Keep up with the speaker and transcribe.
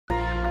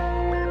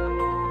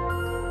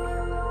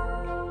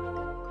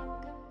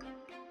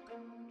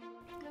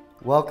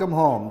Welcome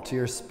home to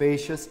your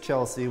spacious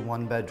Chelsea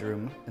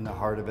one-bedroom in the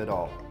heart of it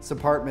all. This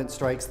apartment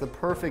strikes the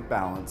perfect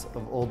balance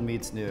of old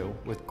meets new,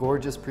 with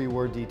gorgeous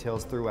pre-war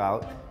details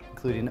throughout,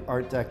 including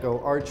Art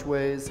Deco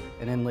archways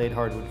and inlaid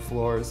hardwood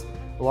floors,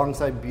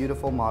 alongside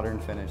beautiful modern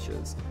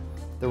finishes.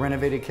 The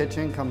renovated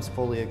kitchen comes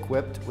fully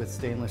equipped with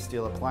stainless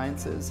steel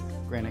appliances,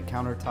 granite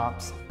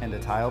countertops, and a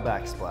tile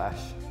backsplash.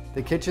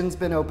 The kitchen's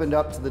been opened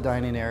up to the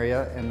dining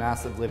area and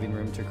massive living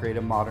room to create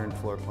a modern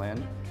floor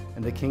plan,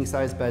 and the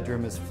king-size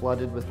bedroom is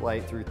flooded with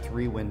light through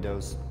 3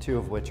 windows, 2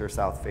 of which are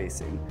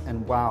south-facing,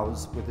 and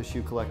wows with a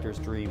shoe collector's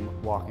dream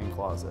walk-in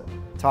closet.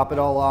 Top it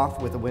all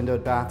off with a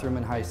windowed bathroom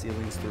and high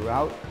ceilings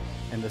throughout,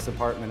 and this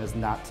apartment is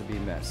not to be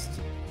missed.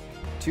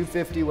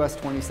 250 West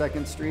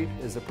 22nd Street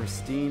is a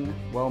pristine,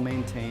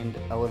 well-maintained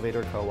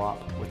elevator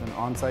co-op with an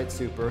on-site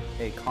super,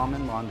 a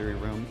common laundry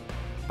room,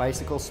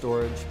 bicycle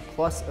storage,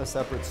 plus a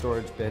separate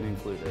storage bin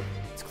included.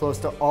 It's close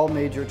to all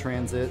major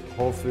transit,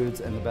 Whole Foods,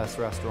 and the best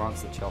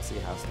restaurants that Chelsea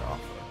has to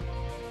offer.